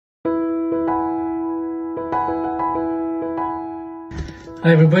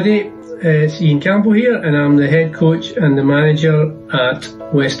Hi everybody, it's Ian Campbell here and I'm the head coach and the manager at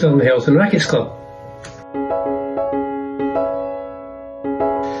Western Health and Rackets Club.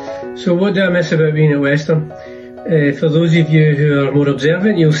 So what do I miss about being at Western? For those of you who are more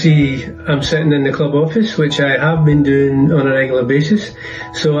observant, you'll see I'm sitting in the club office, which I have been doing on a regular basis.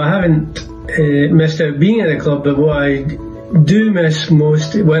 So I haven't missed out being at the club, but what I do miss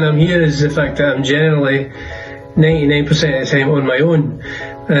most when I'm here is the fact that I'm generally 99% of the time on my own,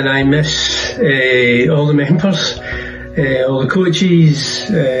 and I miss all the members, all the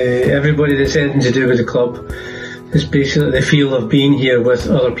coaches, everybody that's anything to do with the club. It's basically the feel of being here with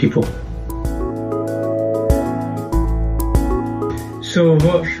other people. So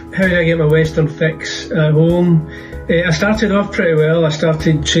how did I get my Western fix at home? I started off pretty well. I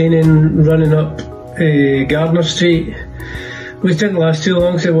started training running up Gardner Street, which didn't last too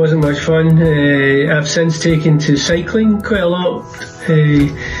long, so it wasn't much fun. I've since taken to cycling quite a lot,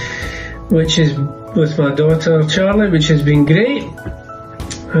 which is with my daughter Charlie, which has been great.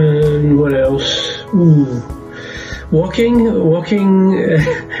 And what else? Walking, lots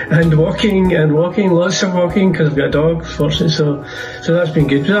of walking, because I've got a dog, fortunately, so that's been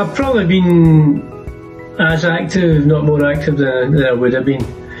good. But I've probably been as active, if not more active than I would have been.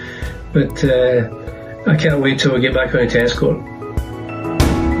 But I can't wait till we get back on the tennis court.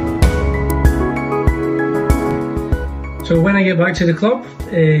 So when I get back to the club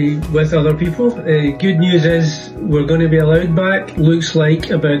with other people, good news is we're going to be allowed back, looks like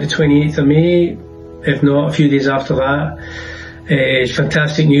about the 28th of May, if not a few days after that.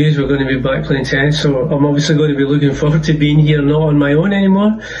 Fantastic news, we're going to be back playing tennis, so I'm obviously going to be looking forward to being here, not on my own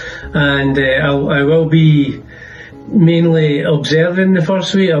anymore, and I will be mainly observing the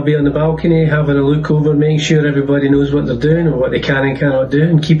first week. I'll be on the balcony having a look over, making sure everybody knows what they're doing and what they can and cannot do,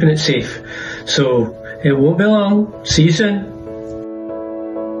 and keeping it safe. So it won't be long. See you soon.